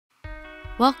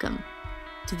Welcome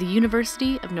to the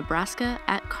University of Nebraska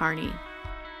at Kearney,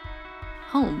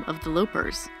 home of the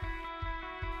Lopers.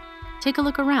 Take a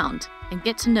look around and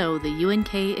get to know the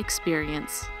UNK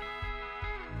experience.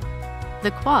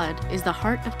 The Quad is the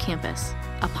heart of campus,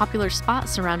 a popular spot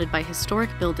surrounded by historic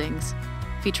buildings,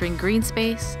 featuring green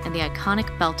space and the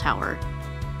iconic bell tower.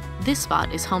 This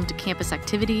spot is home to campus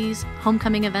activities,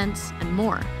 homecoming events, and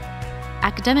more.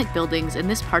 Academic buildings in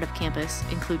this part of campus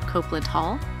include Copeland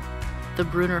Hall, the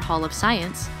Bruner Hall of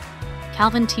Science,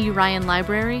 Calvin T. Ryan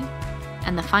Library,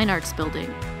 and the Fine Arts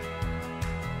Building.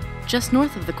 Just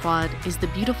north of the Quad is the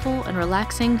beautiful and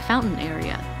relaxing fountain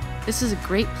area. This is a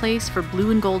great place for blue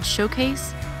and gold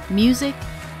showcase, music,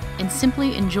 and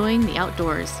simply enjoying the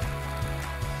outdoors.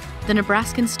 The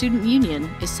Nebraskan Student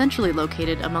Union is centrally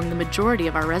located among the majority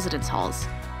of our residence halls.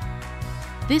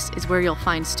 This is where you'll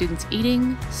find students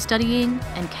eating, studying,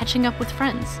 and catching up with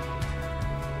friends.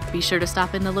 Be sure to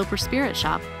stop in the Loper Spirit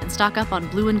Shop and stock up on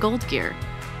blue and gold gear.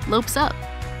 Lopes up!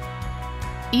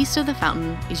 East of the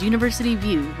fountain is University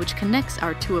View, which connects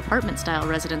our two apartment-style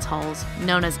residence halls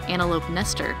known as Antelope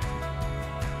Nestor.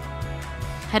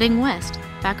 Heading west,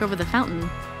 back over the fountain,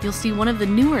 you'll see one of the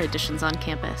newer additions on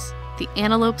campus, the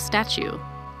Antelope statue.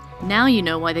 Now you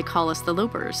know why they call us the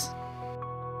Lopers.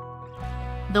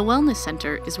 The Wellness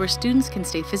Center is where students can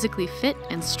stay physically fit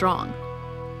and strong.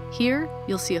 Here,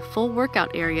 you'll see a full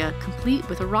workout area complete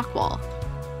with a rock wall.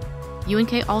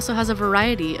 UNK also has a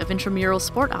variety of intramural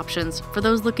sport options for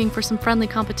those looking for some friendly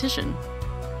competition.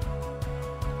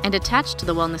 And attached to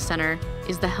the Wellness Center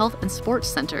is the Health and Sports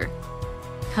Center.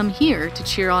 Come here to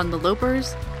cheer on the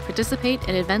Lopers, participate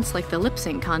in events like the lip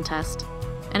sync contest,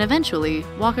 and eventually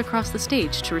walk across the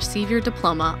stage to receive your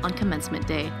diploma on commencement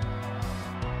day.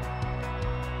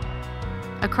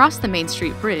 Across the Main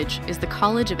Street Bridge is the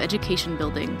College of Education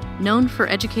building, known for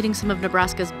educating some of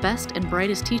Nebraska's best and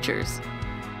brightest teachers.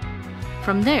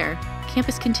 From there,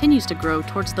 campus continues to grow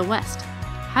towards the west,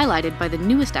 highlighted by the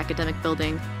newest academic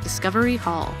building, Discovery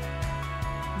Hall.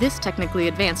 This technically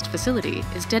advanced facility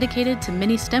is dedicated to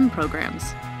many STEM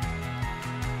programs.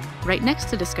 Right next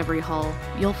to Discovery Hall,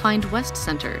 you'll find West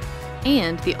Center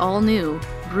and the all-new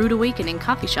Brewed Awakening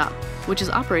coffee shop, which is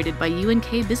operated by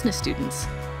UNK business students.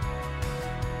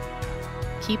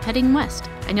 Keep heading west,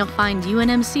 and you'll find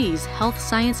UNMC's Health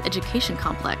Science Education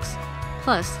Complex,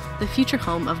 plus the future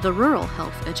home of the Rural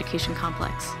Health Education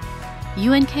Complex.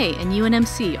 UNK and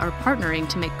UNMC are partnering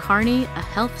to make Kearney a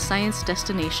health science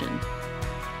destination.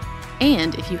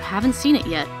 And if you haven't seen it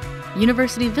yet,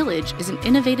 University Village is an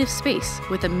innovative space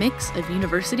with a mix of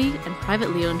university and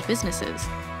privately owned businesses.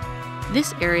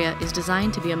 This area is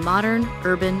designed to be a modern,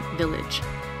 urban village,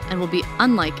 and will be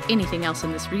unlike anything else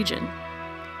in this region.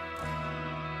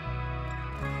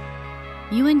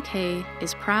 UNK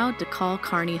is proud to call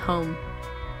Kearney home.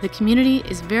 The community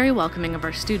is very welcoming of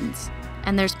our students,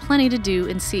 and there's plenty to do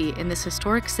and see in this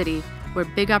historic city where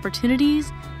big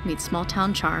opportunities meet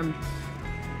small-town charm.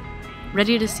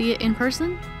 Ready to see it in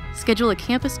person? Schedule a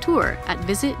campus tour at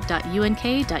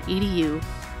visit.unk.edu.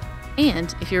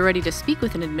 And if you're ready to speak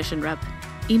with an admission rep,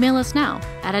 email us now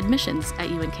at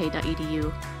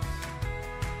admissions@unk.edu.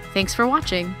 Thanks for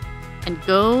watching, and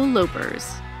go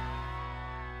Lopers!